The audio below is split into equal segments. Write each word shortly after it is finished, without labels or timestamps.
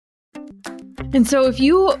And so if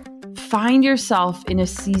you find yourself in a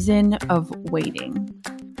season of waiting,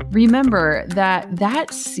 remember that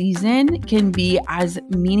that season can be as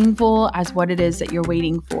meaningful as what it is that you're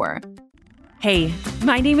waiting for. Hey,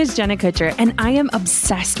 my name is Jenna Kutcher, and I am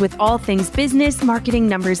obsessed with all things business, marketing,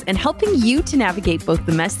 numbers, and helping you to navigate both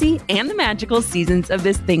the messy and the magical seasons of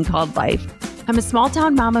this thing called life. I'm a small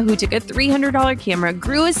town mama who took a $300 camera,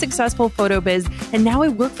 grew a successful photo biz, and now I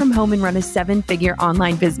work from home and run a 7-figure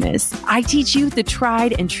online business. I teach you the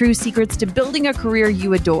tried and true secrets to building a career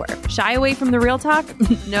you adore. Shy away from the real talk?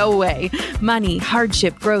 No way. Money,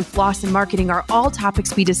 hardship, growth, loss, and marketing are all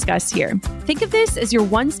topics we discuss here. Think of this as your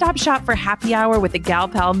one-stop shop for happy hour with a gal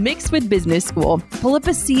pal mixed with business school. Pull up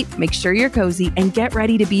a seat, make sure you're cozy, and get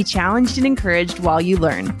ready to be challenged and encouraged while you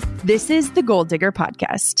learn. This is the Goal Digger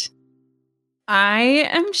Podcast. I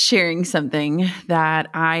am sharing something that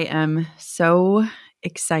I am so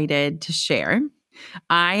excited to share.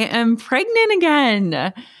 I am pregnant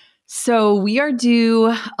again. So we are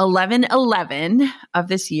due 11/11 of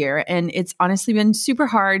this year, and it's honestly been super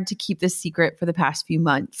hard to keep this secret for the past few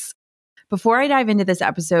months. Before I dive into this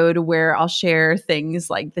episode where I'll share things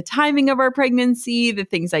like the timing of our pregnancy, the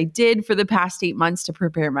things I did for the past 8 months to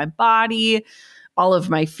prepare my body, all of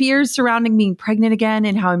my fears surrounding being pregnant again,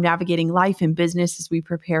 and how I'm navigating life and business as we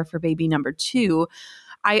prepare for baby number 2,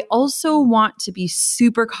 I also want to be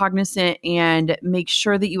super cognizant and make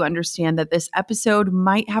sure that you understand that this episode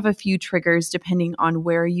might have a few triggers depending on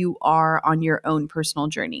where you are on your own personal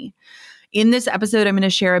journey. In this episode, I'm going to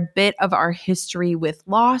share a bit of our history with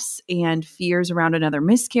loss and fears around another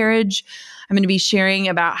miscarriage. I'm going to be sharing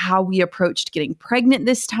about how we approached getting pregnant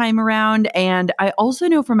this time around. And I also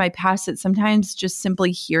know from my past that sometimes just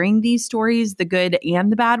simply hearing these stories, the good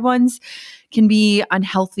and the bad ones, can be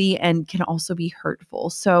unhealthy and can also be hurtful.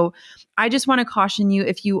 So I just want to caution you,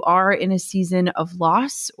 if you are in a season of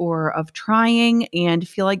loss or of trying and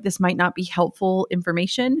feel like this might not be helpful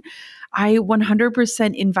information, I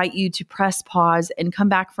 100% invite you to press pause and come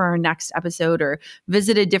back for our next episode or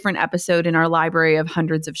visit a different episode in our library of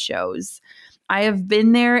hundreds of shows. I have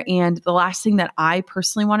been there, and the last thing that I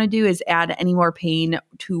personally want to do is add any more pain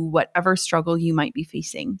to whatever struggle you might be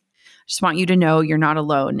facing. I just want you to know you're not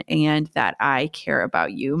alone and that I care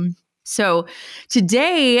about you. So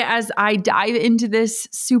today, as I dive into this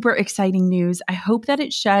super exciting news, I hope that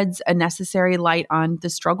it sheds a necessary light on the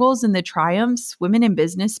struggles and the triumphs women in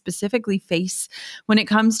business specifically face when it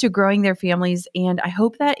comes to growing their families. And I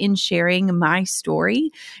hope that in sharing my story,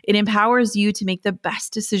 it empowers you to make the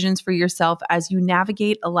best decisions for yourself as you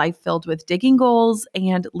navigate a life filled with digging goals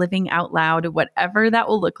and living out loud, whatever that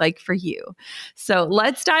will look like for you. So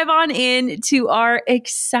let's dive on into our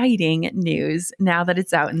exciting news now that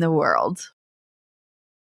it's out in the world.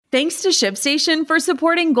 Thanks to ShipStation for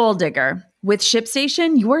supporting Goal Digger. With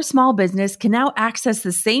ShipStation, your small business can now access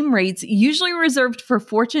the same rates usually reserved for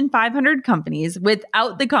Fortune 500 companies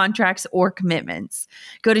without the contracts or commitments.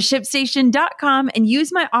 Go to ShipStation.com and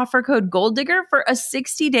use my offer code GoalDigger for a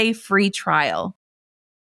 60-day free trial.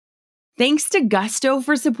 Thanks to Gusto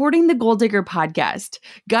for supporting the Goal Digger podcast.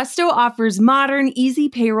 Gusto offers modern, easy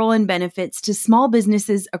payroll and benefits to small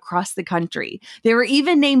businesses across the country. They were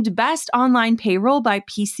even named Best Online Payroll by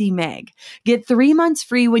PC Mag. Get 3 months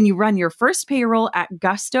free when you run your first payroll at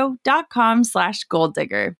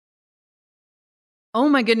gusto.com/goaldigger. Oh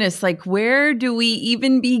my goodness, like where do we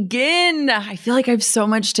even begin? I feel like I have so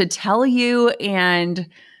much to tell you, and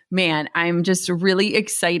man, I'm just really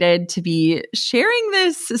excited to be sharing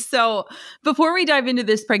this. So before we dive into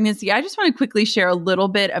this pregnancy, I just want to quickly share a little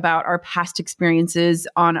bit about our past experiences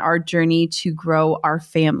on our journey to grow our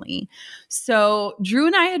family. So Drew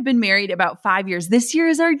and I had been married about 5 years. This year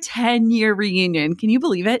is our 10-year reunion. Can you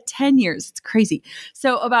believe it? 10 years. It's crazy.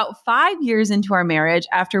 So about 5 years into our marriage,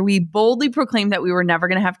 after we boldly proclaimed that we were never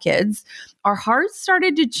going to have kids, our hearts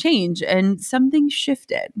started to change and something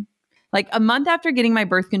shifted. Like a month after getting my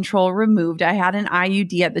birth control removed, I had an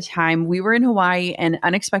IUD at the time. We were in Hawaii and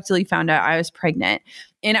unexpectedly found out I was pregnant.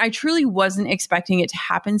 And I truly wasn't expecting it to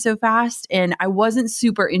happen so fast. And I wasn't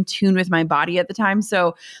super in tune with my body at the time.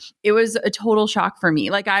 So it was a total shock for me.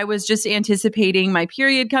 Like I was just anticipating my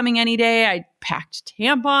period coming any day. I packed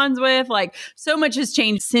tampons with, like so much has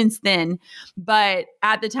changed since then. But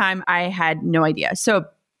at the time I had no idea. So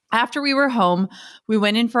after we were home, we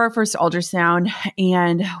went in for our first ultrasound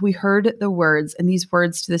and we heard the words, and these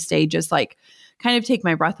words to this day just like kind of take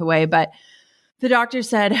my breath away. But the doctor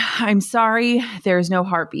said, "I'm sorry, there's no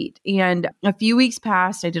heartbeat." And a few weeks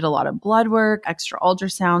passed. I did a lot of blood work, extra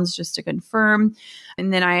ultrasounds just to confirm.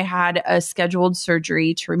 And then I had a scheduled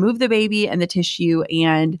surgery to remove the baby and the tissue.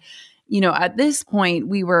 And At this point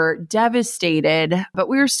we were devastated, but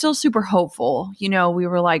we were still super hopeful. We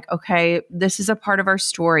were like, okay, this is a part of our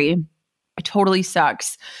story. It totally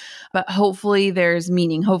sucks, but hopefully there's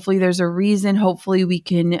meaning. Hopefully there's a reason. Hopefully we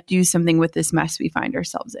can do something with this mess we find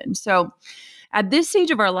ourselves in. So at this stage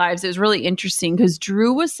of our lives, it was really interesting because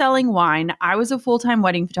Drew was selling wine. I was a full-time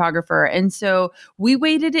wedding photographer. And so we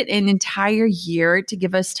waited an entire year to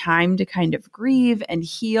give us time to kind of grieve and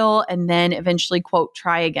heal and then eventually, quote,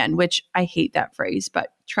 try again, which I hate that phrase,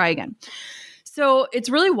 but try again. So it's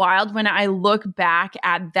really wild when I look back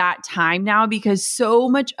at that time now because so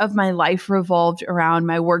much of my life revolved around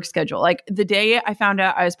my work schedule. Like the day I found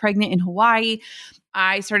out I was pregnant in Hawaii,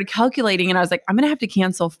 I started calculating and I was like, I'm going to have to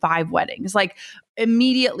cancel 5 weddings. Like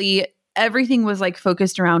immediately, everything was like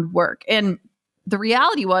focused around work. And the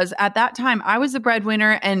reality was at that time, I was the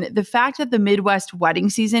breadwinner. And the fact that the Midwest wedding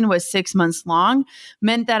season was 6 months long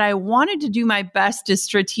meant that I wanted to do my best to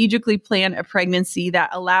strategically plan a pregnancy that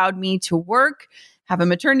allowed me to work, have a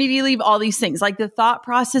maternity leave, all these things. Like the thought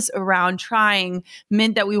process around trying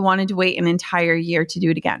meant that we wanted to wait an entire year to do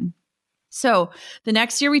it again. So the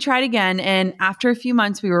next year we tried again. And after a few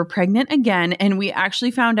months, we were pregnant again. And we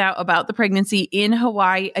actually found out about the pregnancy in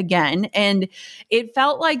Hawaii again. And it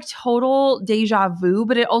felt like total deja vu,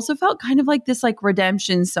 but it also felt kind of like this like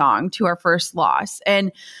redemption song to our first loss.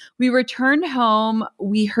 And we returned home.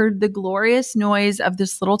 We heard the glorious noise of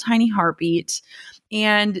this little tiny heartbeat.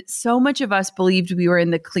 And so much of us believed we were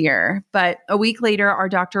in the clear. But a week later, our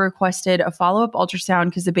doctor requested a follow-up ultrasound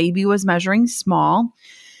because the baby was measuring small.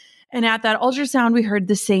 And at that ultrasound, we heard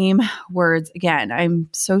the same words again. I'm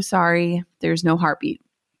so sorry. There's no heartbeat.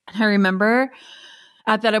 I remember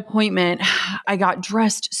at that appointment, I got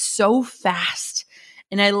dressed so fast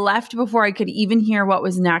and I left before I could even hear what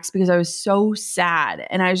was next because I was so sad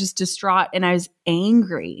and I was just distraught and I was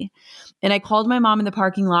angry. And I called my mom in the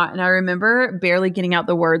parking lot and I remember barely getting out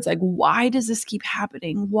the words like, why does this keep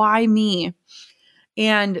happening? Why me?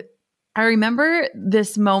 And I remember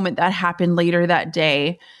this moment that happened later that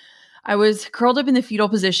day. I was curled up in the fetal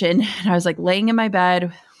position and I was like laying in my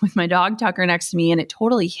bed with my dog Tucker next to me. And it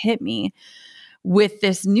totally hit me with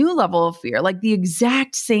this new level of fear. Like the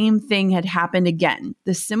exact same thing had happened again.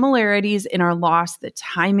 The similarities in our loss, the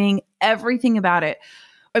timing, everything about it.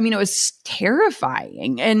 I mean, it was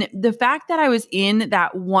terrifying. And the fact that I was in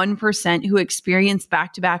that 1% who experienced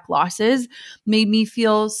back-to-back losses made me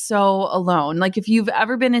feel so alone. Like if you've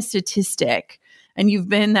ever been a statistic, and you've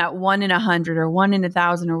been that 1 in 100 or 1 in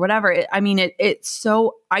 1,000 or whatever. It's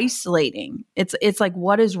so isolating. It's like,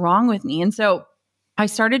 what is wrong with me? And so I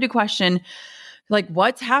started to question, like,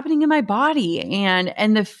 what's happening in my body?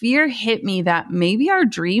 And the fear hit me that maybe our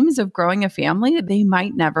dreams of growing a family, they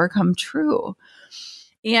might never come true.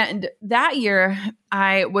 And that year,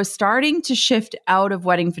 I was starting to shift out of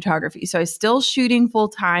wedding photography. So I was still shooting full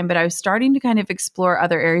time, but I was starting to kind of explore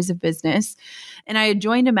other areas of business. And I had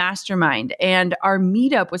joined a mastermind, and our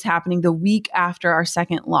meetup was happening the week after our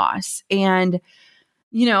second loss. And,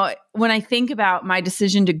 when I think about my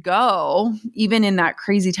decision to go, even in that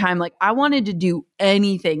crazy time, like I wanted to do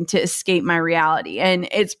anything to escape my reality. And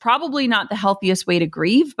it's probably not the healthiest way to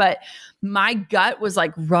grieve, but my gut was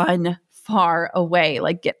like, run far away,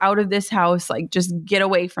 like get out of this house, like just get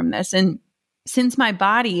away from this. And since my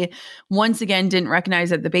body once again didn't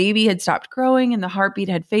recognize that the baby had stopped growing and the heartbeat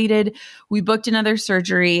had faded, we booked another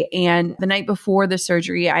surgery. And the night before the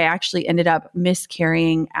surgery, I actually ended up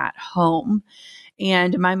miscarrying at home.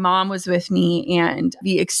 And my mom was with me, and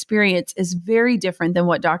the experience is very different than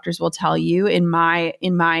what doctors will tell you. In my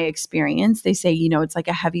experience, they say, it's like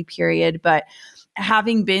a heavy period, but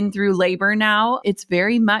having been through labor now, it's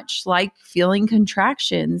very much like feeling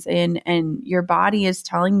contractions and your body is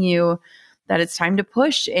telling you that it's time to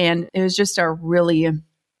push. And it was just a really,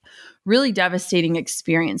 really devastating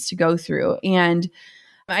experience to go through. And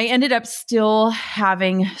I ended up still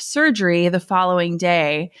having surgery the following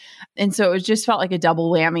day. And so it just felt like a double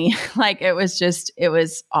whammy. Like it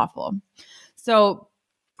was awful. So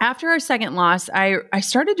after our second loss, I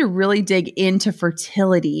started to really dig into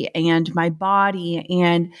fertility and my body.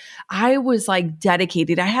 And I was like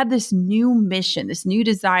dedicated. I had this new mission, this new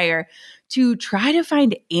desire to try to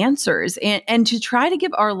find answers and to try to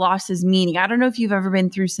give our losses meaning. I don't know if you've ever been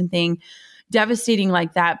through something devastating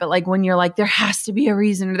like that, but like when you're like, there has to be a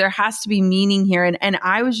reason or there has to be meaning here. And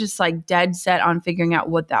I was just like dead set on figuring out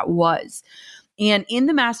what that was. And in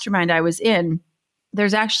the mastermind I was in,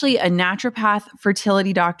 there's actually a naturopath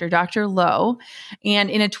fertility doctor, Dr. Lowe. And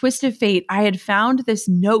in a twist of fate, I had found this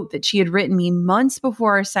note that she had written me months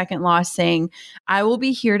before our second loss saying, I will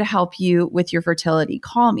be here to help you with your fertility.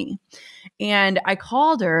 Call me. And I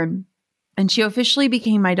called her. And she officially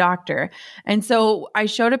became my doctor. And so I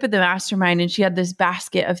showed up at the mastermind and she had this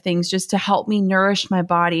basket of things just to help me nourish my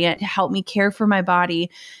body and to help me care for my body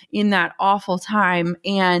in that awful time.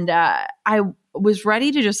 And I was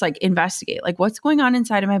ready to just like investigate, like what's going on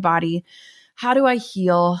inside of my body? How do I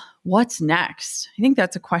heal? What's next? I think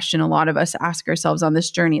that's a question a lot of us ask ourselves on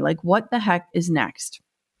this journey. Like, what the heck is next?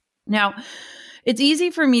 Now, it's easy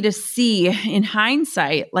for me to see in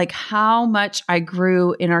hindsight, like how much I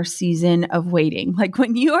grew in our season of waiting. Like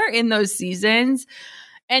when you are in those seasons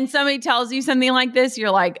and somebody tells you something like this, you're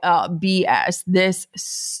like, oh, BS, this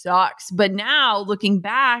sucks. But now looking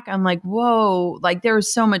back, I'm like, whoa, like there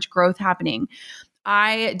was so much growth happening.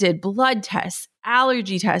 I did blood tests,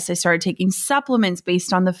 allergy tests. I started taking supplements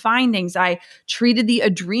based on the findings. I treated the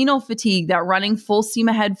adrenal fatigue that running full steam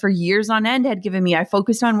ahead for years on end had given me. I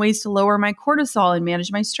focused on ways to lower my cortisol and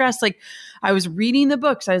manage my stress. Like I was reading the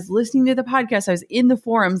books, I was listening to the podcast, I was in the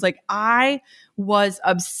forums. Like I was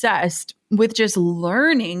obsessed with just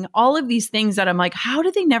learning all of these things that I'm like, how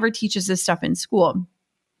do they never teach us this stuff in school?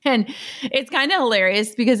 And it's kind of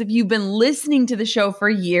hilarious because if you've been listening to the show for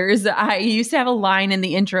years, I used to have a line in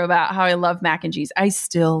the intro about how I love mac and cheese. I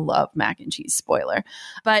still love mac and cheese, spoiler.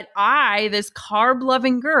 But I, this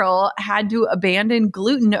carb-loving girl, had to abandon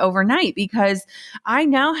gluten overnight because I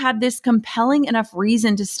now had this compelling enough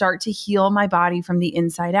reason to start to heal my body from the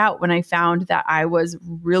inside out when I found that I was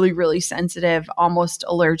really, really sensitive, almost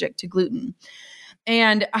allergic to gluten.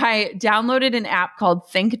 And I downloaded an app called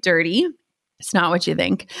Think Dirty. It's not what you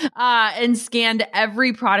think, and scanned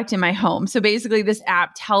every product in my home. So basically this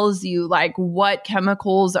app tells you like what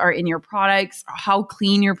chemicals are in your products, how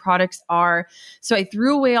clean your products are. So I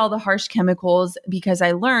threw away all the harsh chemicals because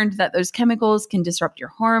I learned that those chemicals can disrupt your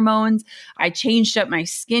hormones. I changed up my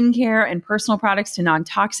skincare and personal products to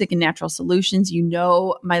non-toxic and natural solutions. You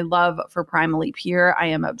know, my love for Primally Pure. I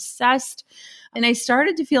am obsessed. And I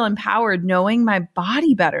started to feel empowered knowing my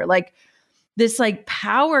body better. Like, this like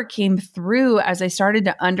power came through as I started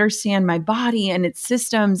to understand my body and its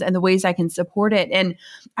systems and the ways I can support it. And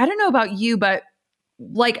I don't know about you, but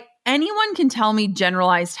like anyone can tell me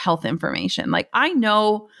generalized health information. Like I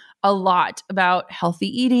know a lot about healthy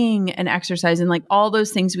eating and exercise and like all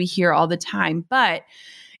those things we hear all the time, but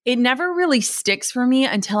it never really sticks for me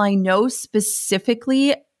until I know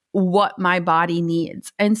specifically what my body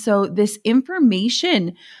needs. And so this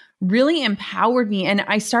information really empowered me. And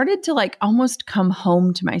I started to like almost come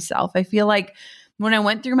home to myself. I feel like when I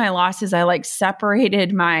went through my losses, I like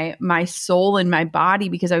separated my soul and my body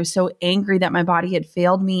because I was so angry that my body had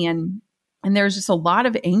failed me. And there was just a lot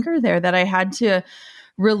of anger there that I had to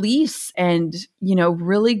release and, you know,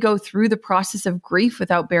 really go through the process of grief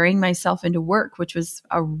without burying myself into work, which was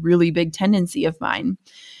a really big tendency of mine.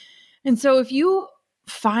 And so if you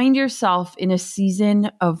find yourself in a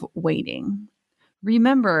season of waiting,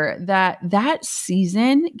 remember that that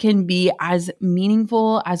season can be as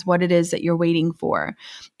meaningful as what it is that you're waiting for.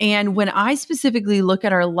 And when I specifically look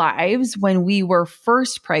at our lives when we were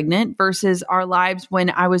first pregnant versus our lives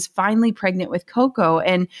when I was finally pregnant with Coco,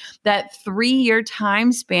 and that 3-year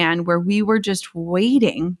time span where we were just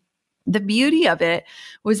waiting, the beauty of it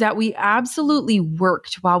was that we absolutely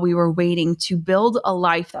worked while we were waiting to build a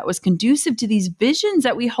life that was conducive to these visions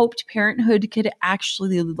that we hoped parenthood could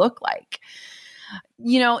actually look like.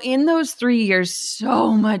 You know, in those 3 years,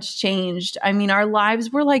 so much changed. I mean, our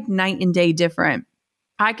lives were like night and day different.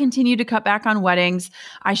 I continued to cut back on weddings.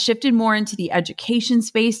 I shifted more into the education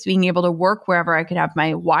space, being able to work wherever I could have my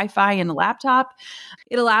Wi-Fi and a laptop.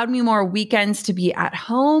 It allowed me more weekends to be at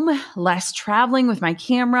home, less traveling with my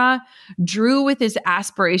camera. Drew with his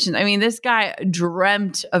aspirations. I mean, this guy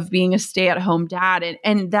dreamt of being a stay-at-home dad,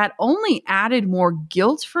 and that only added more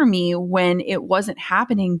guilt for me when it wasn't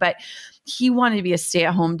happening. But he wanted to be a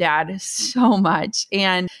stay-at-home dad so much.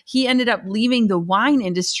 And he ended up leaving the wine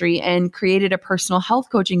industry and created a personal health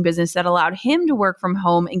coaching business that allowed him to work from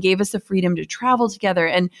home and gave us the freedom to travel together.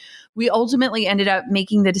 And we ultimately ended up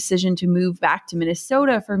making the decision to move back to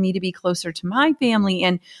Minnesota for me to be closer to my family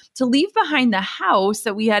and to leave behind the house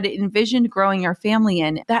that we had envisioned growing our family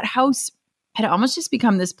in. That house had almost just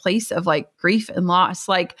become this place of like grief and loss.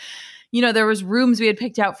 Like, you know, there was rooms we had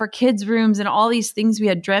picked out for kids' rooms and all these things we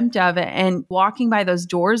had dreamt of. And walking by those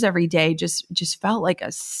doors every day just felt like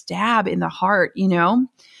a stab in the heart, you know?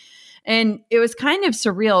 And it was kind of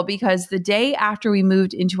surreal because the day after we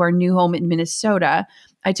moved into our new home in Minnesota,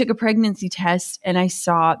 I took a pregnancy test and I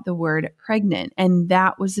saw the word pregnant. And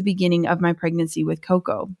that was the beginning of my pregnancy with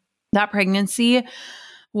Coco. That pregnancy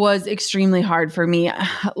was extremely hard for me.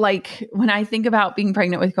 Like when I think about being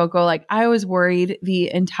pregnant with Coco, like I was worried the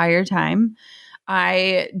entire time.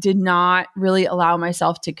 I did not really allow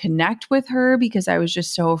myself to connect with her because I was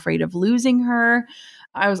just so afraid of losing her.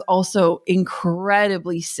 I was also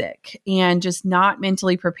incredibly sick and just not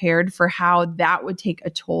mentally prepared for how that would take a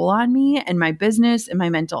toll on me and my business and my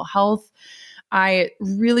mental health. I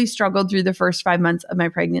really struggled through the first 5 months of my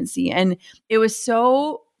pregnancy, and it was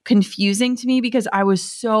so confusing to me because I was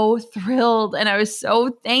so thrilled and I was so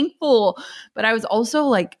thankful, but I was also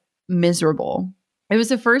like miserable. It was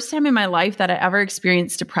the first time in my life that I ever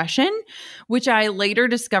experienced depression, which I later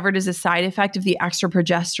discovered is a side effect of the extra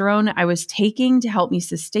progesterone I was taking to help me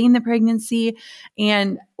sustain the pregnancy.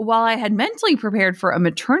 And while I had mentally prepared for a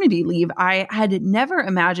maternity leave, I had never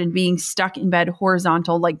imagined being stuck in bed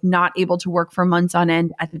horizontal, like not able to work for months on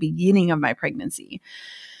end at the beginning of my pregnancy.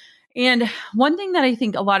 And one thing that I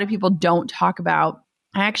think a lot of people don't talk about,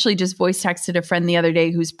 I actually just voice texted a friend the other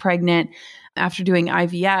day who's pregnant after doing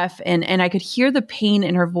IVF, and I could hear the pain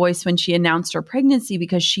in her voice when she announced her pregnancy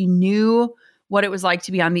because she knew what it was like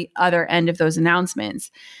to be on the other end of those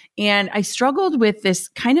announcements. And I struggled with this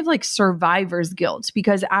kind of like survivor's guilt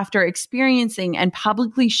because after experiencing and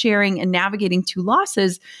publicly sharing and navigating two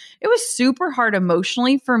losses, it was super hard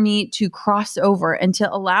emotionally for me to cross over and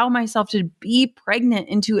to allow myself to be pregnant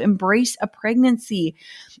and to embrace a pregnancy.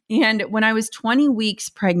 And when I was 20 weeks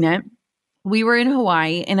pregnant, we were in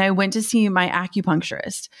Hawaii and I went to see my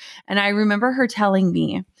acupuncturist. And I remember her telling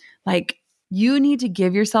me, like, you need to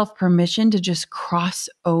give yourself permission to just cross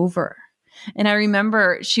over. And I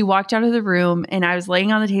remember she walked out of the room and I was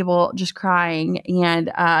laying on the table just crying. And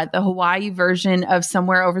the Hawaii version of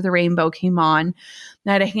Somewhere Over the Rainbow came on. And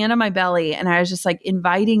I had a hand on my belly and I was just like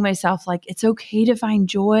inviting myself, like, it's okay to find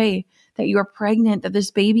joy that you are pregnant, that this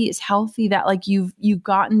baby is healthy, that like you've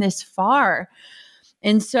gotten this far.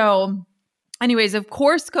 And so anyways, of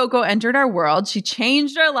course, Coco entered our world. She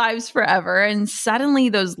changed our lives forever. And suddenly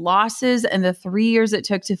those losses and the 3 years it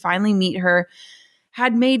took to finally meet her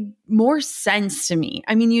had made more sense to me.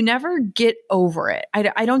 I mean, you never get over it.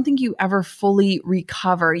 I don't think you ever fully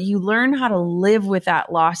recover. You learn how to live with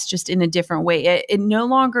that loss just in a different way. It no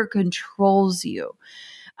longer controls you.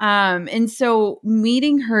 And so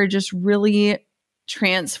meeting her just really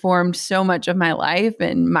transformed so much of my life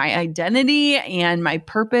and my identity and my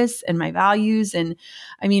purpose and my values. And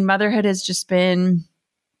I mean, motherhood has just been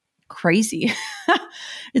crazy.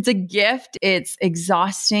 It's a gift. It's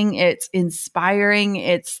exhausting. It's inspiring.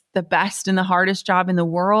 It's the best and the hardest job in the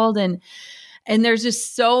world. And there's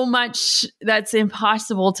just so much that's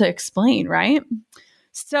impossible to explain, right?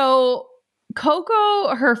 So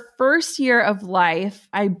Coco, her first year of life,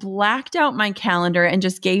 I blacked out my calendar and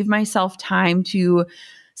just gave myself time to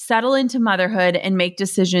settle into motherhood and make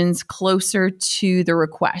decisions closer to the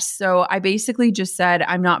request. So I basically just said,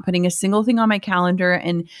 I'm not putting a single thing on my calendar.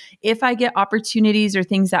 And if I get opportunities or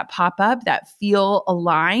things that pop up that feel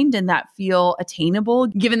aligned and that feel attainable,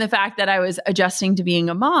 given the fact that I was adjusting to being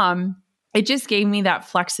a mom, it just gave me that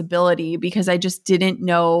flexibility because I just didn't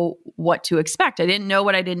know what to expect. I didn't know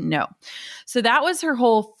what I didn't know. So that was her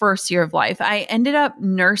whole first year of life. I ended up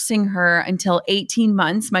nursing her until 18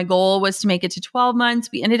 months. My goal was to make it to 12 months.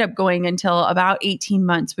 We ended up going until about 18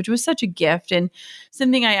 months, which was such a gift and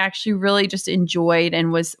something I actually really just enjoyed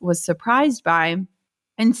and was surprised by.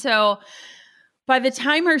 And so by the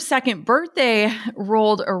time her second birthday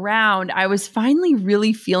rolled around, I was finally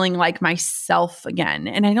really feeling like myself again.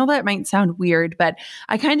 And I know that might sound weird, but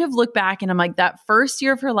I kind of look back and I'm like, that first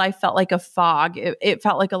year of her life felt like a fog. It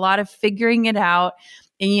felt like a lot of figuring it out.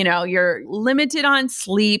 And, you know, you're limited on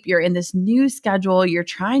sleep. You're in this new schedule. You're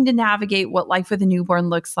trying to navigate what life with a newborn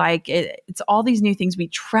looks like. It's all these new things. We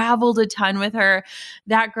traveled a ton with her.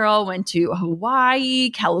 That girl went to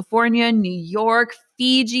Hawaii, California, New York,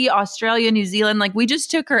 Fiji, Australia, New Zealand. Like we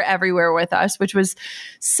just took her everywhere with us, which was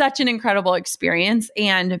such an incredible experience.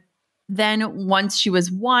 And then once she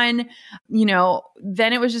was one, you know,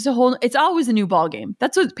 then it was just it's always a new ball game.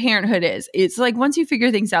 That's what parenthood is. It's like once you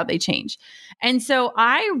figure things out, they change. And so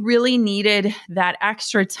I really needed that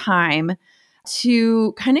extra time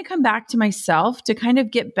to kind of come back to myself, to kind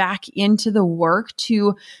of get back into the work,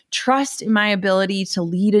 to trust in my ability to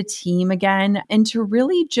lead a team again, and to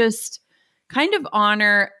really just kind of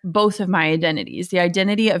honor both of my identities, the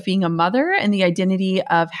identity of being a mother and the identity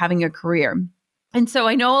of having a career. And so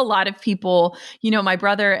I know a lot of people, you know, my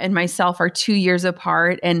brother and myself are 2 years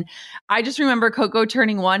apart. And I just remember Coco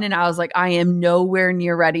turning 1 and I was like, I am nowhere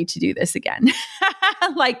near ready to do this again.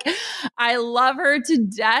 Like, I love her to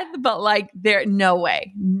death, but like, no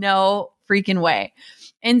way, no freaking way.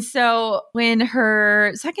 And so when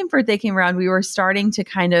her second birthday came around, we were starting to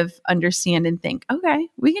kind of understand and think, okay,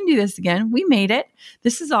 we can do this again. We made it.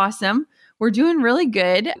 This is awesome. we're doing really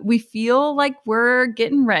good. We feel like we're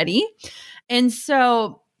getting ready. And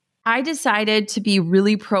so I decided to be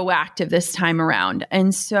really proactive this time around.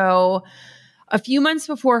 And so a few months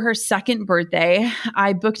before her second birthday,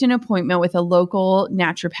 I booked an appointment with a local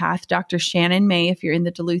naturopath, Dr. Shannon May, if you're in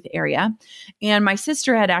the Duluth area. And my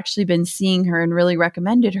sister had actually been seeing her and really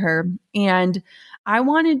recommended her. And I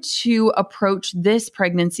wanted to approach this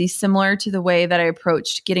pregnancy similar to the way that I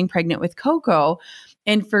approached getting pregnant with Coco.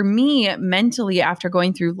 And for me, mentally, after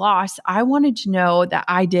going through loss, I wanted to know that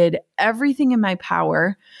I did everything in my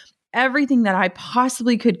power, everything that I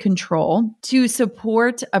possibly could control to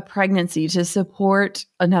support a pregnancy, to support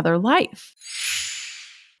another life.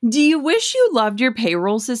 Do you wish you loved your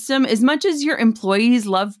payroll system as much as your employees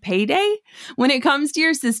love payday? When it comes to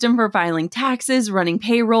your system for filing taxes, running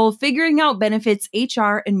payroll, figuring out benefits,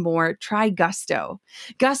 HR, and more, try Gusto.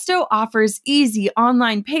 Gusto offers easy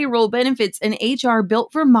online payroll, benefits, and HR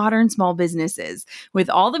built for modern small businesses with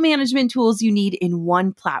all the management tools you need in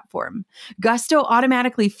one platform. Gusto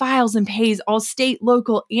automatically files and pays all state,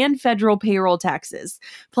 local, and federal payroll taxes.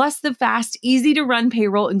 Plus, the fast, easy-to-run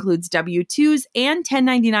payroll includes W-2s and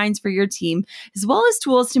 1099s for your team, as well as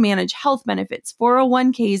tools to manage health benefits,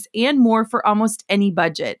 401ks, and more for almost any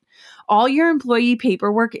budget. All your employee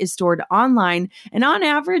paperwork is stored online, and on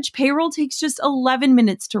average, payroll takes just 11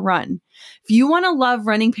 minutes to run. If you want to love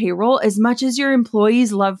running payroll as much as your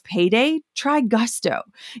employees love payday, try Gusto.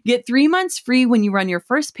 Get 3 months free when you run your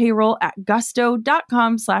first payroll at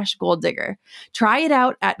gusto.com/goaldigger. Try it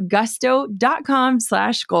out at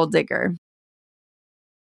gusto.com/goaldigger.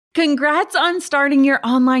 Congrats on starting your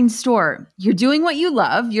online store. You're doing what you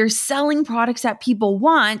love, you're selling products that people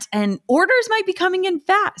want, and orders might be coming in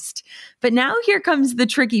fast. But now here comes the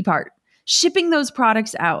tricky part, shipping those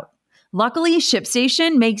products out. Luckily,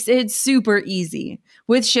 ShipStation makes it super easy.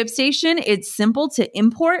 With ShipStation, it's simple to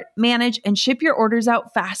import, manage, and ship your orders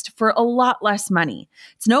out fast for a lot less money.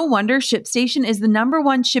 It's no wonder ShipStation is the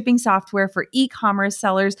 #1 shipping software for e-commerce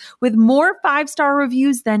sellers with more 5-star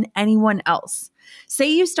reviews than anyone else.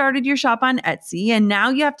 Say you started your shop on Etsy and now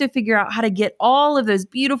you have to figure out how to get all of those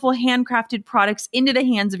beautiful handcrafted products into the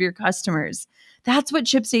hands of your customers. That's what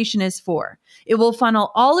ShipStation is for. It will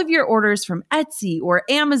funnel all of your orders from Etsy or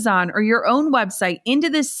Amazon or your own website into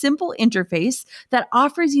this simple interface that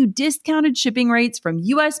offers you discounted shipping rates from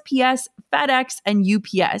USPS, FedEx, and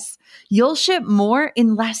UPS. You'll ship more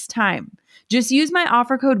in less time. Just use my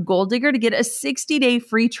offer code GOALDIGGER to get a 60-day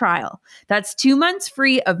free trial. That's 2 months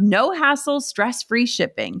free of no hassle, stress-free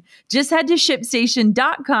shipping. Just head to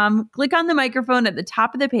ShipStation.com, click on the microphone at the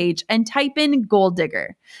top of the page, and type in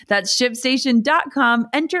GOALDIGGER. That's ShipStation.com,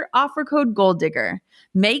 enter offer code GOALDIGGER.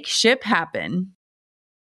 Make ship happen.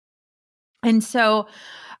 And so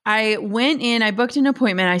I went in, I booked an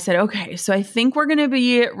appointment. I said, okay, so I think we're going to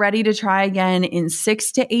be ready to try again in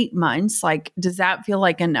 6 to 8 months. Like, does that feel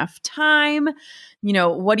like enough time? You know,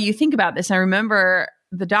 what do you think about this? I remember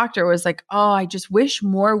the doctor was like, oh, I just wish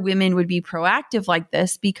more women would be proactive like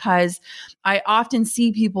this, because I often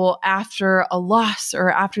see people after a loss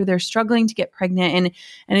or after they're struggling to get pregnant.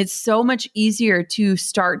 And it's so much easier to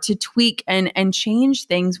start to tweak and change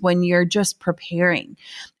things when you're just preparing.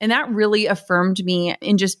 And that really affirmed me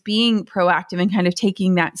in just being proactive and kind of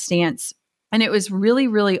taking that stance. And it was really,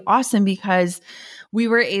 really awesome because we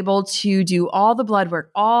were able to do all the blood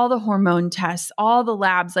work, all the hormone tests, all the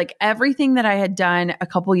labs, like everything that I had done a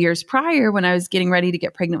couple years prior when I was getting ready to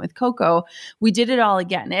get pregnant with Coco. We did it all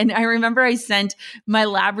again. And I remember I sent my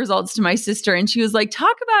lab results to my sister and she was like,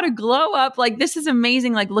 talk about a glow up. Like, this is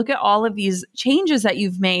amazing. Like, look at all of these changes that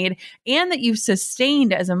you've made and that you've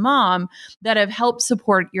sustained as a mom that have helped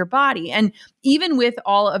support your body. And even with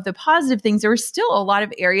all of the positive things, there were still a lot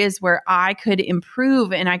of areas where I could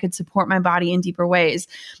improve and I could support my body in deeper ways.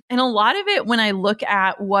 And a lot of it, when I look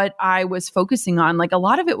at what I was focusing on, like a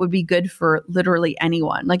lot of it would be good for literally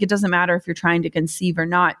anyone. Like, it doesn't matter if you're trying to conceive or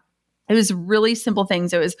not. It was really simple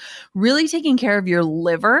things. It was really taking care of your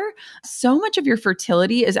liver. So much of your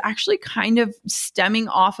fertility is actually kind of stemming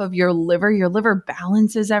off of your liver. Your liver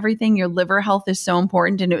balances everything. Your liver health is so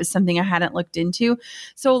important. And it was something I hadn't looked into.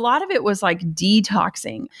 So a lot of it was like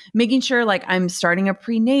detoxing, making sure like I'm starting a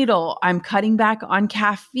prenatal, I'm cutting back on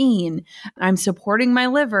caffeine, I'm supporting my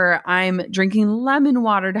liver, I'm drinking lemon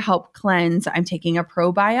water to help cleanse, I'm taking a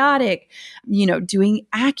probiotic, doing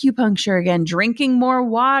acupuncture again, drinking more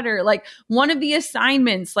water. Like, one of the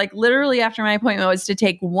assignments, like literally after my appointment, was to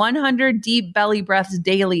take 100 deep belly breaths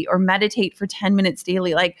daily or meditate for 10 minutes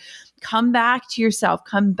daily. Like, come back to yourself,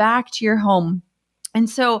 come back to your home. And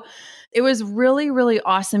so it was really, really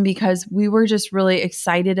awesome because we were just really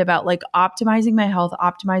excited about like optimizing my health,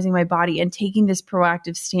 optimizing my body, and taking this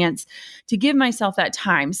proactive stance to give myself that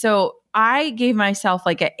time. So I gave myself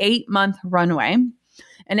like an 8-month runway.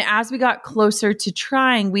 And as we got closer to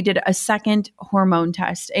trying, we did a second hormone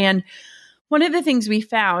test. And one of the things we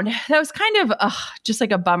found that was kind of just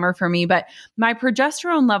like a bummer for me, but my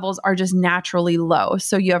progesterone levels are just naturally low.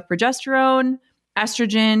 So you have progesterone,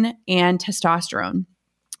 estrogen, and testosterone.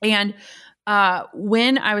 And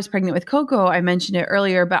when I was pregnant with Coco, I mentioned it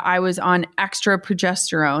earlier, but I was on extra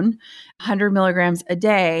progesterone, 100 milligrams a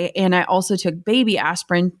day. And I also took baby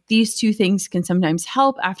aspirin. These two things can sometimes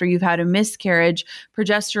help after you've had a miscarriage.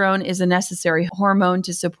 Progesterone is a necessary hormone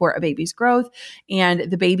to support a baby's growth.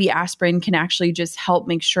 And the baby aspirin can actually just help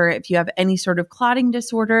make sure if you have any sort of clotting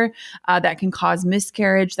disorder that can cause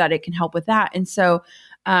miscarriage, that it can help with that. And so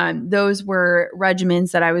those were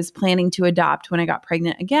regimens that I was planning to adopt when I got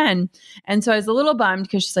pregnant again. And so I was a little bummed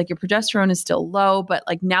because she's like, your progesterone is still low, but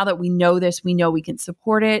like now that we know this, we know we can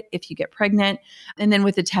support it if you get pregnant. And then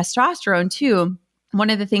with the testosterone too, one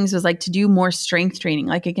of the things was like to do more strength training.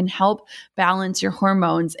 Like it can help balance your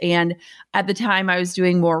hormones. And at the time I was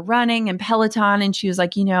doing more running and Peloton. And she was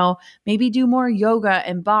like, maybe do more yoga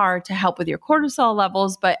and bar to help with your cortisol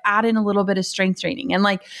levels, but add in a little bit of strength training. And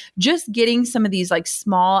like just getting some of these like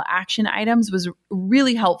small action items was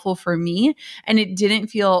really helpful for me. And it didn't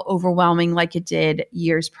feel overwhelming like it did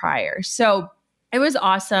years prior. So it was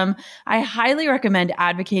awesome. I highly recommend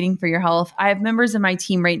advocating for your health. I have members of my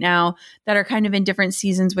team right now that are kind of in different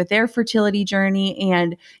seasons with their fertility journey.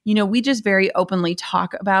 And, we just very openly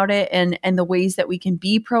talk about it and the ways that we can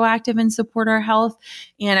be proactive and support our health.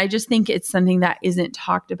 And I just think it's something that isn't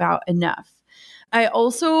talked about enough. I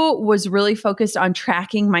also was really focused on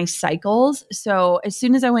tracking my cycles. So as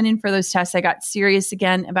soon as I went in for those tests, I got serious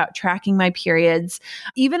again about tracking my periods.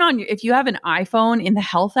 Even if you have an iPhone in the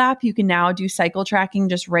health app, you can now do cycle tracking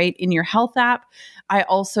just right in your health app. I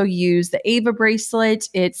also use the Ava bracelet.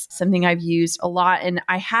 It's something I've used a lot, and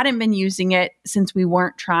I hadn't been using it since we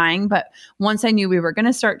weren't trying. But once I knew we were going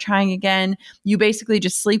to start trying again, you basically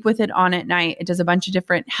just sleep with it on at night. It does a bunch of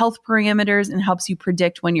different health parameters and helps you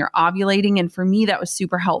predict when you're ovulating. And for me, that was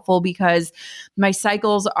super helpful because my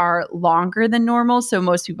cycles are longer than normal. So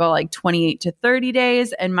most people are like 28 to 30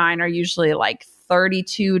 days, and mine are usually like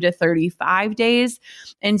 32 to 35 days.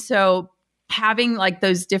 And so having like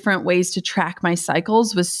those different ways to track my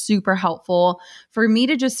cycles was super helpful for me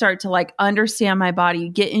to just start to like understand my body,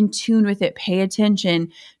 get in tune with it, pay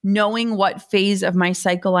attention, knowing what phase of my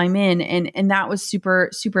cycle I'm in. And that was super,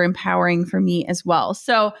 super empowering for me as well.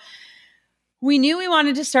 So we knew we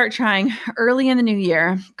wanted to start trying early in the new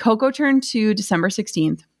year. Coco turned 2 December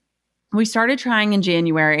 16th. We started trying in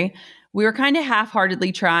January. We were kind of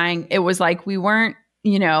half-heartedly trying. It was like we weren't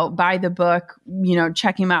by the book,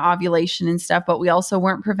 checking my ovulation and stuff, but we also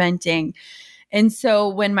weren't preventing. And so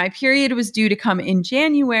when my period was due to come in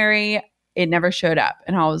January, it never showed up.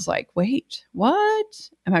 And I was like, wait, what?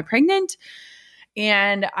 Am I pregnant?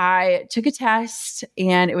 And I took a test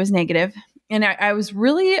and it was negative. And I was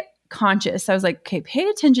really conscious. I was like, okay, pay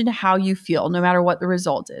attention to how you feel no matter what the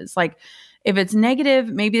result is. Like, if it's negative,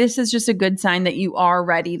 maybe this is just a good sign that you are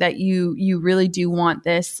ready, that you really do want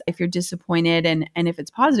this. If you're disappointed, and if it's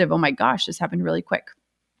positive, oh my gosh, this happened really quick.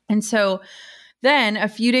 And so then a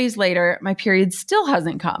few days later, my period still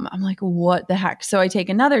hasn't come. I'm like, what the heck? So I take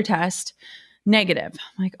another test, negative.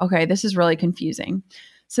 I'm like, okay, this is really confusing.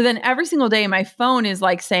 So then every single day, my phone is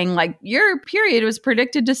like saying like, your period was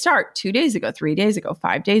predicted to start 2 days ago, 3 days ago,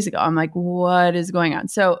 5 days ago. I'm like, what is going on?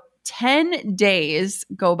 So 10 days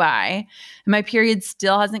go by and my period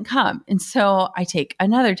still hasn't come. And so I take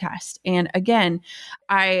another test. And again,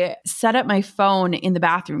 I set up my phone in the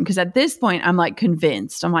bathroom because at this point I'm like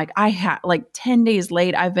convinced. I'm like, I had like 10 days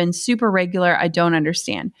late. I've been super regular. I don't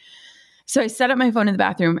understand. So I set up my phone in the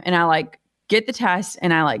bathroom and I like get the test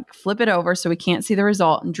and I like flip it over so we can't see the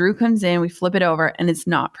result. And Drew comes in, we flip it over and it's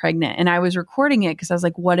not pregnant. And I was recording it because I was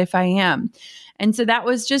like, what if I am? And so that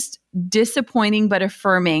was just disappointing, but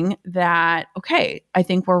affirming that, okay, I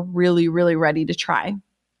think we're really, really ready to try.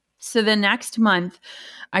 So the next month,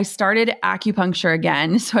 I started acupuncture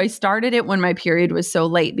again. So I started it when my period was so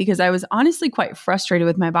late because I was honestly quite frustrated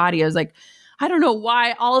with my body. I was like, I don't know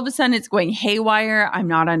why all of a sudden it's going haywire. I'm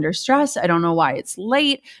not under stress. I don't know why it's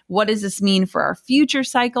late. What does this mean for our future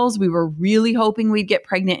cycles? We were really hoping we'd get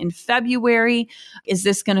pregnant in February. Is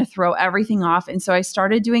this going to throw everything off? And so I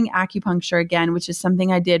started doing acupuncture again, which is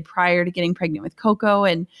something I did prior to getting pregnant with Coco.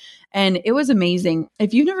 And it was amazing.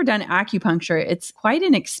 If you've never done acupuncture, it's quite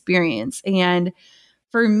an experience. And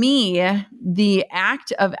For me, the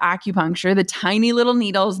act of acupuncture, the tiny little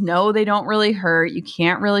needles, no, they don't really hurt. You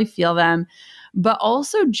can't really feel them, but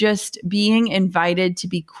also just being invited to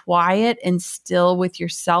be quiet and still with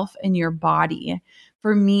yourself and your body,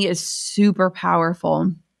 for me, is super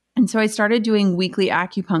powerful. And so I started doing weekly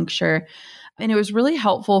acupuncture. And it was really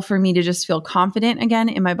helpful for me to just feel confident again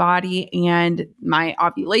in my body and my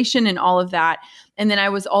ovulation and all of that. And then I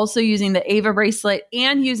was also using the Ava bracelet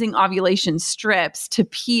and using ovulation strips to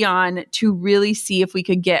pee on to really see if we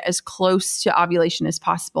could get as close to ovulation as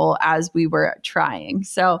possible as we were trying.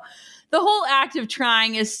 So the whole act of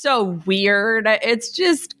trying is so weird. It's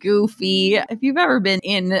just goofy. If you've ever been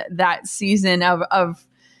in that season of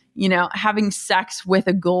having sex with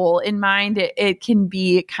a goal in mind, it can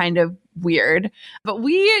be kind of weird. But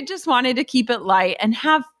we just wanted to keep it light and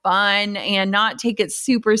have fun and not take it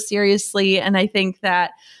super seriously. And I think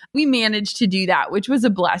that we managed to do that, which was a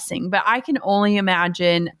blessing. But I can only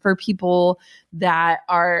imagine for people that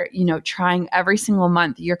are, trying every single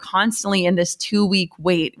month, you're constantly in this 2-week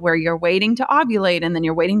wait where you're waiting to ovulate and then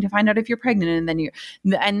you're waiting to find out if you're pregnant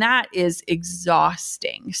and that is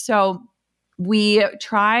exhausting. So we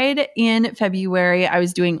tried in February. I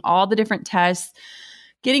was doing all the different tests,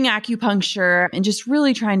 getting acupuncture, and just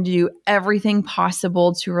really trying to do everything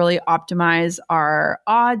possible to really optimize our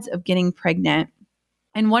odds of getting pregnant.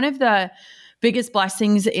 And one of the biggest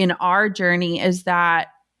blessings in our journey is that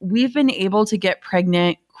we've been able to get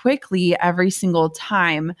pregnant quickly every single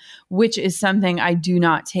time, which is something I do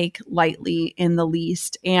not take lightly in the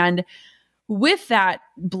least. And with that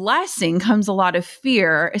blessing comes a lot of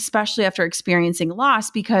fear, especially after experiencing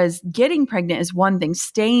loss, because getting pregnant is one thing.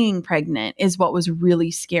 Staying pregnant is what was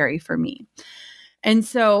really scary for me. And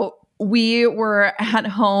so we were at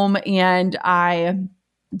home and I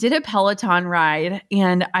did a Peloton ride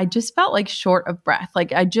and I just felt like short of breath.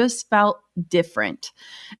 Like I just felt different.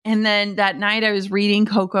 And then that night I was reading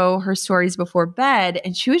Coco her stories before bed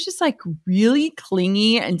and she was just like really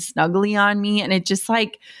clingy and snuggly on me. And it just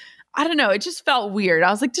like, I don't know, it just felt weird. I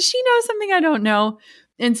was like, does she know something I don't know?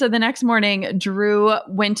 And so the next morning, Drew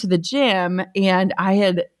went to the gym and I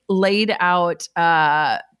had laid out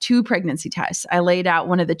 2 pregnancy tests. I laid out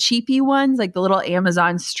one of the cheapy ones, like the little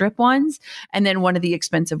Amazon strip ones, and then one of the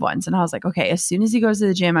expensive ones. And I was like, okay, as soon as he goes to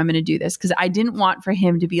the gym, I'm going to do this because I didn't want for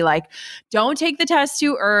him to be like, don't take the test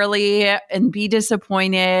too early and be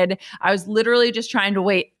disappointed. I was literally just trying to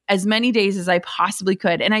wait as many days as I possibly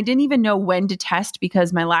could. And I didn't even know when to test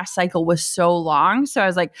because my last cycle was so long. So I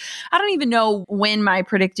was like, I don't even know when my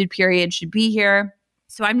predicted period should be here.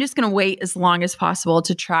 So I'm just going to wait as long as possible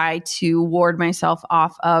to try to ward myself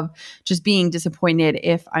off of just being disappointed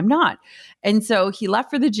if I'm not. And so he left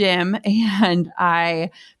for the gym and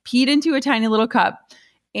I peed into a tiny little cup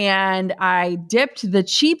and I dipped the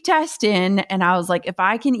cheap test in and I was like, if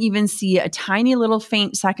I can even see a tiny little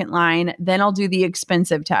faint second line, then I'll do the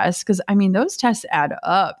expensive test. Cause I mean, those tests add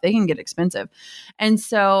up. They can get expensive. And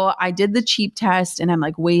so I did the cheap test and I'm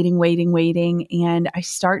like waiting. And I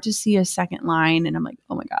start to see a second line and I'm like,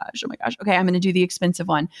 oh my gosh. Okay, I'm going to do the expensive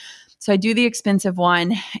one. So I do the expensive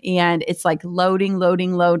one and it's like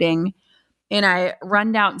loading. And I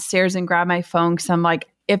run downstairs and grab my phone because I'm like,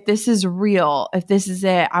 if this is real, if this is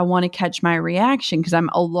it, I want to catch my reaction because I'm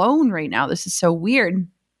alone right now. This is so weird.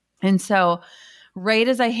 And so right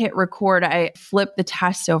as I hit record, I flipped the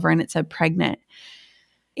test over and it said pregnant.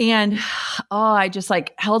 And I just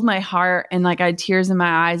like held my heart and like I had tears in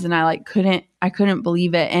my eyes and I couldn't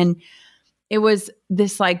believe it. And it was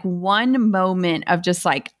this like one moment of just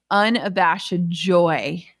like unabashed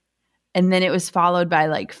joy. And then it was followed by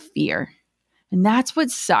like fear. And that's what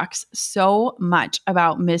sucks so much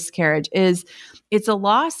about miscarriage is it's a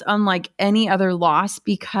loss unlike any other loss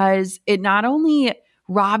because it not only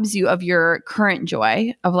robs you of your current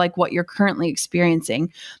joy of like what you're currently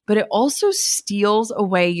experiencing, but it also steals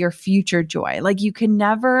away your future joy. Like you can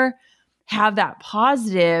never have that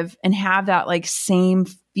positive and have that like same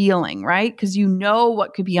feeling, right? Because you know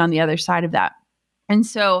what could be on the other side of that. And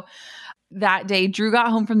so that day, Drew got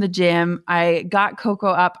home from the gym. I got Coco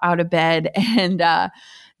up out of bed. And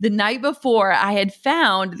the night before, I had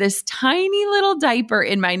found this tiny little diaper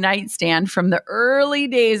in my nightstand from the early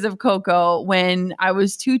days of Coco when I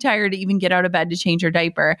was too tired to even get out of bed to change her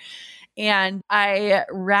diaper. And I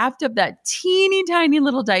wrapped up that teeny tiny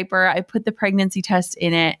little diaper. I put the pregnancy test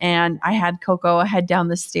in it and I had Coco head down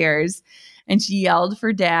the stairs and she yelled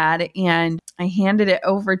for dad and I handed it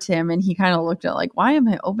over to him and he kind of looked at like, why am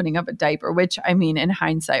I opening up a diaper? Which I mean, in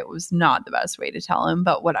hindsight was not the best way to tell him,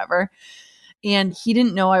 but whatever. And he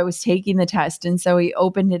didn't know I was taking the test. And so he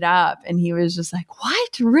opened it up and he was just like,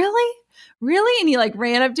 what? Really? really? And he like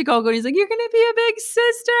ran up to Coco and he's like, you're going to be a big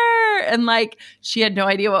sister. And like, she had no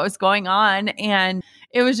idea what was going on. And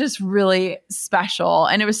it was just really special.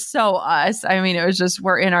 And it was so us. I mean, it was just,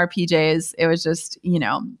 we're in our PJs. It was just,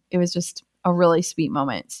 it was just a really sweet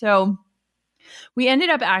moment. So we ended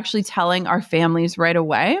up actually telling our families right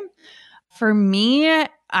away. For me,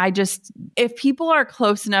 if people are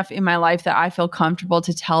close enough in my life that I feel comfortable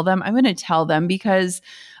to tell them, I'm going to tell them because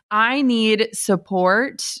I need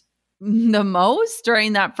support the most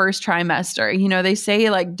during that first trimester. They say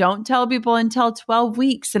like, don't tell people until 12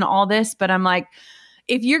 weeks and all this, but I'm like,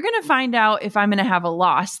 if you're going to find out if I'm going to have a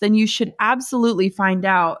loss, then you should absolutely find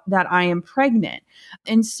out that I am pregnant.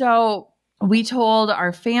 And so we told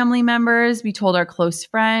our family members, we told our close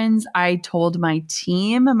friends, I told my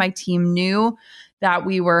team. My team knew that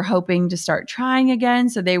we were hoping to start trying again.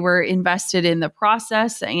 So they were invested in the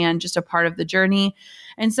process and just a part of the journey.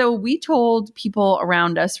 And so we told people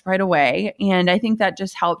around us right away. And I think that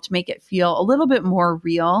just helped make it feel a little bit more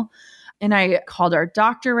real. And I called our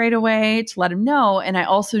doctor right away to let him know. And I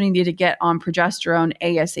also needed to get on progesterone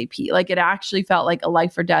ASAP. Like it actually felt like a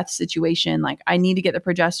life or death situation. Like I need to get the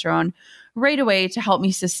progesterone right away to help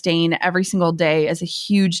me sustain every single day as a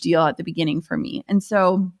huge deal at the beginning for me. And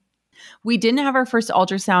so we didn't have our first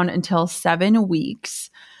ultrasound until 7 weeks.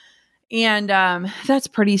 And that's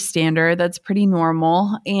pretty standard. That's pretty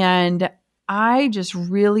normal. And I just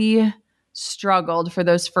really struggled for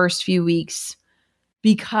those first few weeks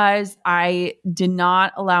because I did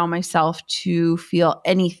not allow myself to feel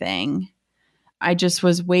anything. I just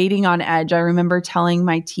was waiting on edge. I remember telling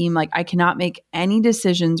my team, like, I cannot make any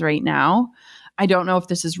decisions right now. I don't know if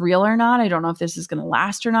this is real or not. I don't know if this is going to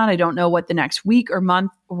last or not. I don't know what the next week or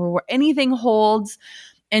month or anything holds.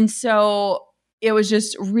 And so it was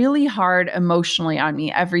just really hard emotionally on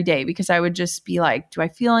me every day because I would just be like, do I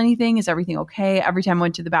feel anything? Is everything okay? Every time I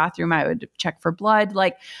went to the bathroom, I would check for blood.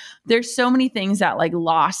 Like there's so many things that like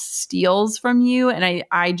loss steals from you. And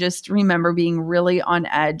I just remember being really on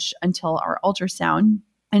edge until our ultrasound.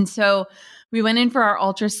 And so we went in for our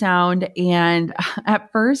ultrasound, and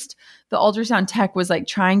at first the ultrasound tech was like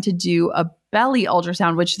trying to do a belly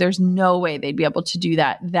ultrasound, which there's no way they'd be able to do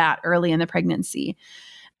that early in the pregnancy.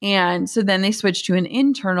 And so then they switched to an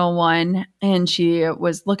internal one, and she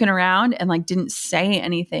was looking around and like didn't say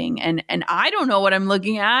anything. And I don't know what I'm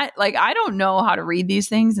looking at. Like, I don't know how to read these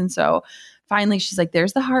things. And so finally she's like,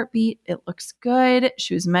 there's the heartbeat. It looks good.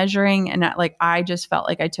 She was measuring. And I just felt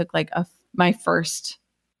like I took like my first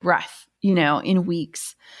breath, in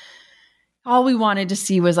weeks. All we wanted to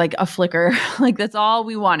see was like a flicker. Like that's all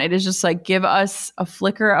we wanted, is just like give us a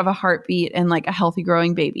flicker of a heartbeat and like a healthy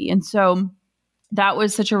growing baby. And so that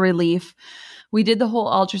was such a relief. We did the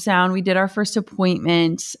whole ultrasound. We did our first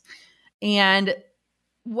appointment. And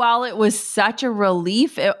while it was such a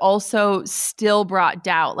relief, it also still brought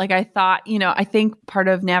doubt. Like I thought, I think part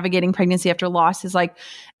of navigating pregnancy after loss is like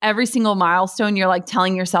every single milestone, you're like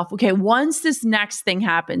telling yourself, okay, once this next thing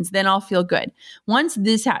happens, then I'll feel good. Once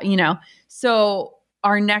this So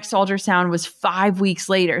our next ultrasound was 5 weeks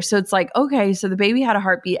later. So it's like, okay, so the baby had a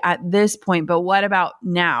heartbeat at this point, but what about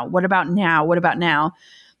now? What about now? What about now?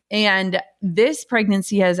 And this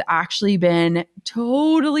pregnancy has actually been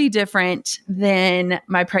totally different than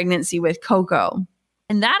my pregnancy with Coco.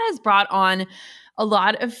 And that has brought on a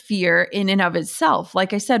lot of fear in and of itself.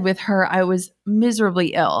 Like I said, with her, I was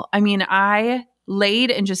miserably ill. I mean, I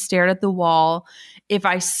laid and just stared at the wall. If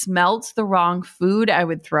I smelt the wrong food, I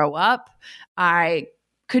would throw up. I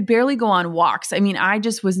could barely go on walks. I mean, I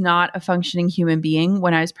just was not a functioning human being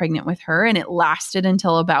when I was pregnant with her, and it lasted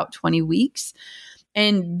until about 20 weeks.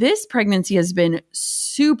 And this pregnancy has been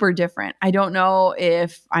super different. I don't know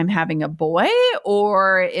if I'm having a boy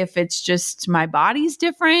or if it's just my body's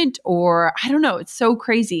different, or I don't know. It's so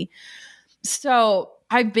crazy. So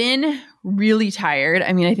I've been really tired.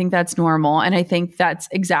 I mean, I think that's normal. And I think that's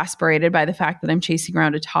exasperated by the fact that I'm chasing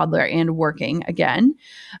around a toddler and working again.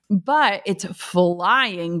 But it's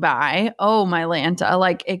flying by. Oh, my Lanta.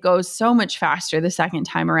 Like it goes so much faster the second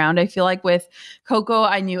time around. I feel like with Coco,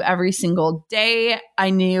 I knew every single day. I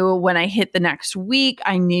knew when I hit the next week.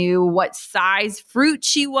 I knew what size fruit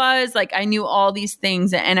she was. Like I knew all these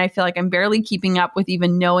things. And I feel like I'm barely keeping up with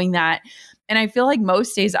even knowing that. And I feel like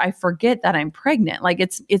most days I forget that I'm pregnant. Like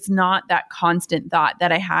it's not that constant thought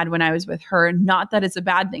that I had when I was with her. Not that it's a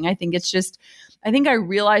bad thing. I think it's just, I think I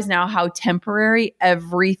realize now how temporary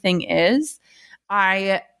everything is.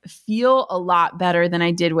 I feel a lot better than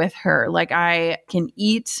I did with her. Like I can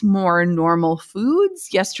eat more normal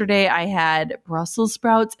foods. Yesterday I had Brussels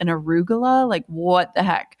sprouts and arugula. Like what the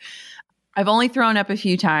heck? I've only thrown up a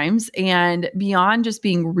few times, and beyond just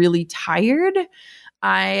being really tired,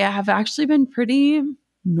 I have actually been pretty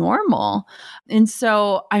normal. And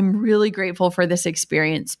so I'm really grateful for this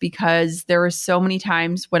experience because there were so many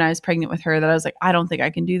times when I was pregnant with her that I was like, I don't think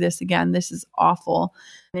I can do this again. This is awful.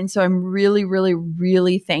 And so I'm really, really,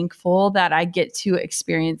 really thankful that I get to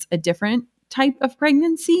experience a different type of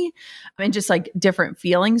pregnancy and just like different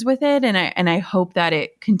feelings with it. And I hope that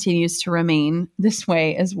it continues to remain this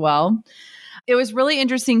way as well. It was really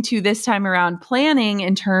interesting too this time around planning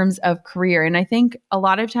in terms of career. And I think a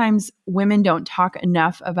lot of times women don't talk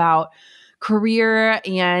enough about career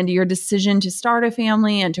and your decision to start a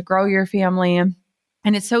family and to grow your family. And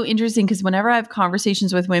it's so interesting because whenever I have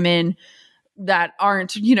conversations with women that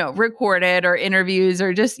aren't, recorded or interviews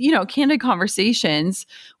or just, candid conversations,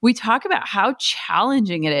 we talk about how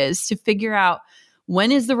challenging it is to figure out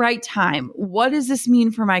when is the right time? What does this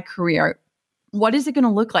mean for my career? What is it going to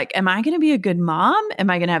look like? Am I going to be a good mom? Am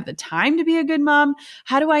I going to have the time to be a good mom?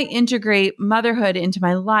 How do I integrate motherhood into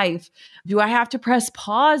my life? Do I have to press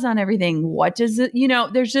pause on everything? What does it,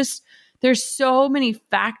 there's so many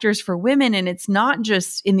factors for women, and it's not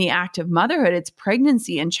just in the act of motherhood, it's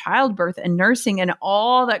pregnancy and childbirth and nursing and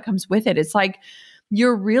all that comes with it. It's like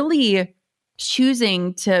you're really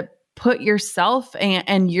choosing to put yourself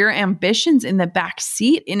and your ambitions in the back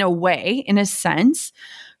seat in a way, in a sense,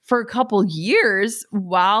 for a couple years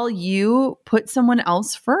while you put someone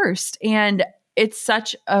else first. And it's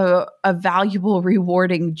such a valuable,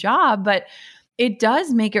 rewarding job, but it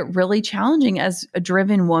does make it really challenging as a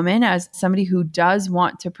driven woman, as somebody who does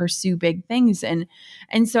want to pursue big things. And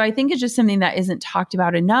so I think it's just something that isn't talked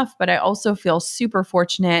about enough, but I also feel super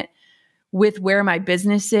fortunate with where my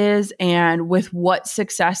business is and with what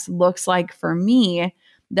success looks like for me,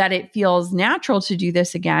 that it feels natural to do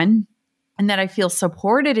this again. And that I feel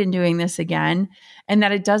supported in doing this again, and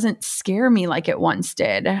that it doesn't scare me like it once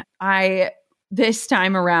did. This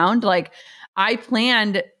time around, I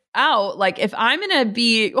planned out, if I'm going to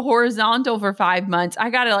be horizontal for 5 months, I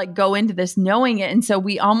got to go into this knowing it. And so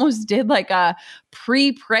we almost did a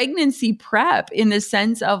pre-pregnancy prep in the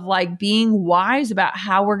sense of being wise about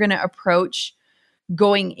how we're going to approach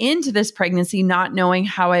going into this pregnancy, not knowing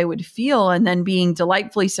how I would feel, and then being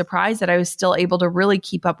delightfully surprised that I was still able to really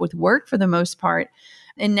keep up with work for the most part.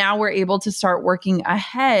 And now we're able to start working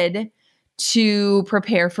ahead to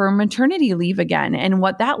prepare for maternity leave again and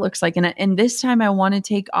what that looks like. And this time I want to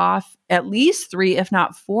take off at least 3, if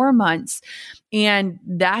not 4 months. And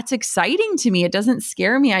that's exciting to me. It doesn't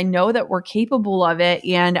scare me. I know that we're capable of it.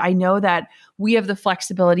 And I know that we have the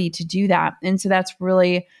flexibility to do that. And so that's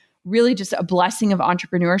really just a blessing of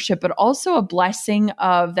entrepreneurship, but also a blessing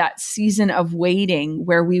of that season of waiting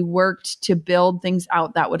where we worked to build things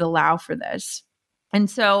out that would allow for this. And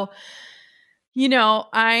so,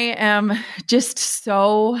 I am just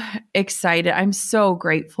so excited. I'm so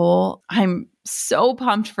grateful. I'm so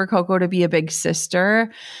pumped for Coco to be a big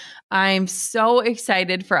sister. I'm so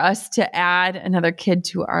excited for us to add another kid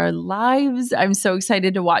to our lives. I'm so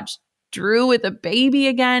excited to watch Drew with a baby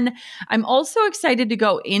again. I'm also excited to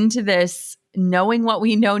go into this knowing what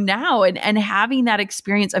we know now and having that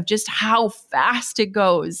experience of just how fast it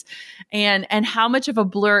goes and how much of a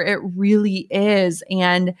blur it really is.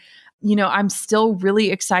 And, I'm still really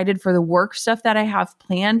excited for the work stuff that I have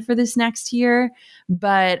planned for this next year,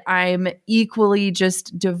 but I'm equally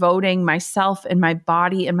just devoting myself and my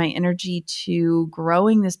body and my energy to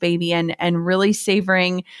growing this baby and really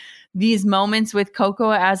savoring these moments with Coco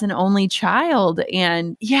as an only child.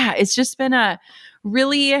 And yeah, it's just been a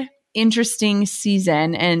really interesting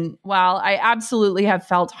season. And while I absolutely have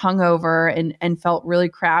felt hungover and felt really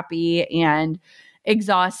crappy and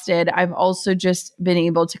exhausted, I've also just been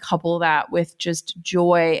able to couple that with just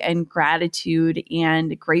joy and gratitude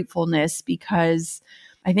and gratefulness, because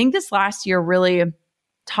I think this last year really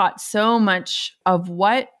taught so much of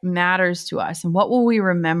what matters to us and what will we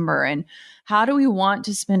remember and how do we want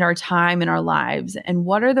to spend our time in our lives and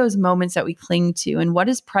what are those moments that we cling to and what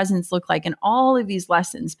does presence look like, and all of these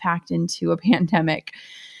lessons packed into a pandemic.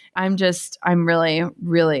 I'm really,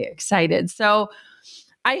 really excited. So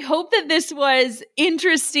I hope that this was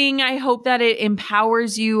interesting. I hope that it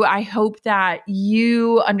empowers you. I hope that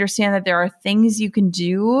you understand that there are things you can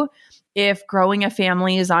do if growing a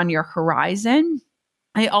family is on your horizon.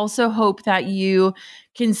 I also hope that you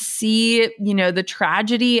can see, the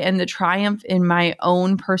tragedy and the triumph in my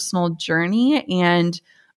own personal journey and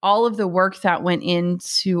all of the work that went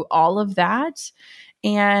into all of that.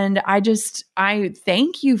 And I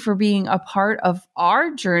thank you for being a part of our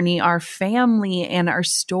journey, our family, and our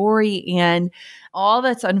story, and all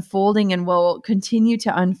that's unfolding and will continue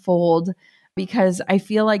to unfold. because I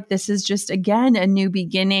feel like this is just, again, a new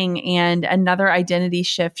beginning and another identity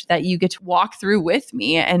shift that you get to walk through with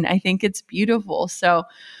me. And I think it's beautiful. So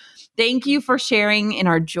thank you for sharing in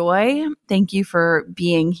our joy. Thank you for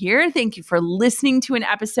being here. Thank you for listening to an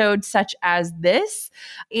episode such as this.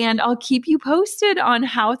 And I'll keep you posted on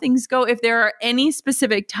how things go. If there are any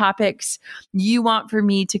specific topics you want for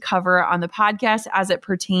me to cover on the podcast as it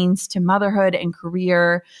pertains to motherhood and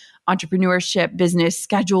career, entrepreneurship, business,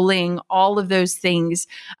 scheduling, all of those things,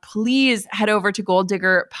 please head over to Goal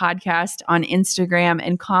Digger Podcast on Instagram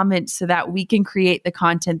and comment so that we can create the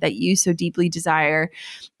content that you so deeply desire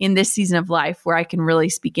in this season of life where I can really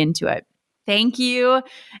speak into it. Thank you.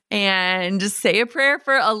 And just say a prayer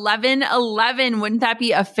for 1111. Wouldn't that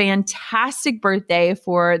be a fantastic birthday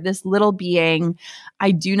for this little being?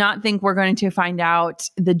 I do not think we're going to find out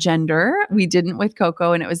the gender. We didn't with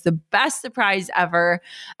Coco, and it was the best surprise ever.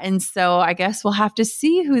 And so I guess we'll have to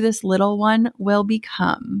see who this little one will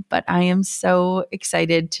become. But I am so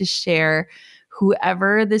excited to share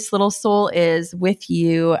whoever this little soul is with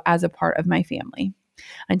you as a part of my family.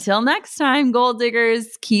 Until next time, goal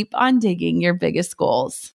diggers, keep on digging your biggest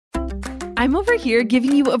goals. I'm over here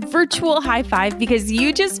giving you a virtual high five because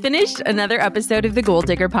you just finished another episode of the Goal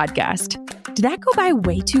Digger Podcast. Did that go by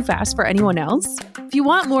way too fast for anyone else? If you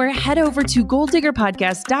want more, head over to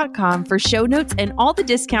goaldiggerpodcast.com for show notes and all the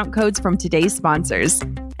discount codes from today's sponsors.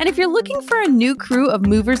 And if you're looking for a new crew of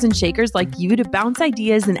movers and shakers like you to bounce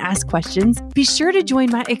ideas and ask questions, be sure to join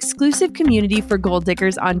my exclusive community for Goal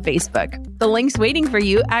Diggers on Facebook. The link's waiting for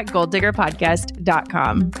you at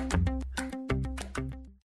goaldiggerpodcast.com.